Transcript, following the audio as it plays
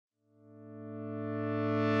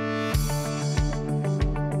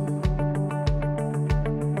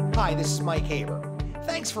Hi, this is Mike Haber.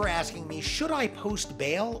 Thanks for asking me, should I post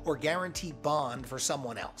bail or guarantee bond for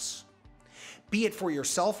someone else? Be it for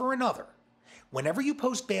yourself or another, whenever you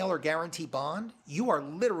post bail or guarantee bond, you are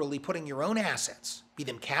literally putting your own assets, be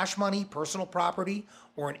them cash money, personal property,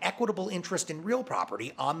 or an equitable interest in real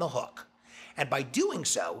property, on the hook. And by doing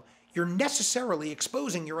so, you're necessarily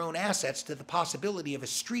exposing your own assets to the possibility of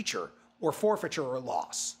estreature or forfeiture or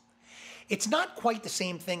loss. It's not quite the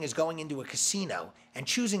same thing as going into a casino and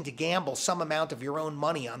choosing to gamble some amount of your own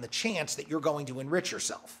money on the chance that you're going to enrich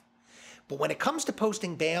yourself. But when it comes to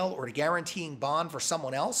posting bail or to guaranteeing bond for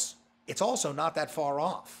someone else, it's also not that far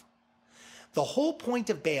off. The whole point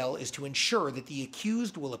of bail is to ensure that the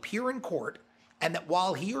accused will appear in court and that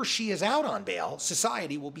while he or she is out on bail,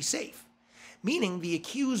 society will be safe, meaning the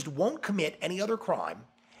accused won't commit any other crime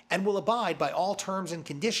and will abide by all terms and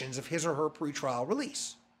conditions of his or her pretrial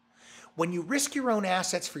release. When you risk your own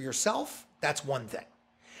assets for yourself, that's one thing.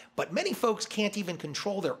 But many folks can't even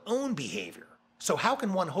control their own behavior. So how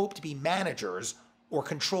can one hope to be managers or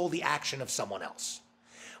control the action of someone else?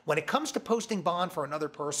 When it comes to posting bond for another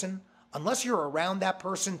person, unless you're around that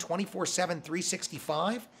person 24/7,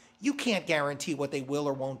 365, you can't guarantee what they will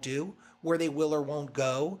or won't do, where they will or won't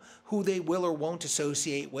go, who they will or won't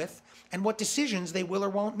associate with, and what decisions they will or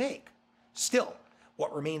won't make. Still,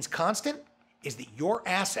 what remains constant is that your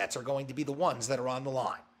assets are going to be the ones that are on the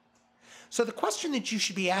line. So the question that you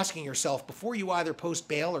should be asking yourself before you either post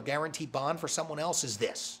bail or guarantee bond for someone else is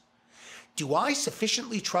this: do I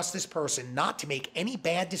sufficiently trust this person not to make any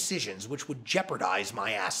bad decisions which would jeopardize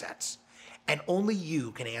my assets? And only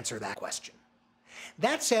you can answer that question.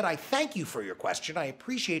 That said, I thank you for your question. I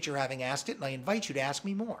appreciate your having asked it, and I invite you to ask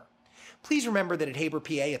me more. Please remember that at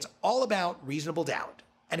HaberPA, it's all about reasonable doubt.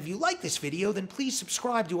 And if you like this video, then please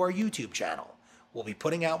subscribe to our YouTube channel. We'll be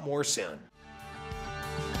putting out more soon.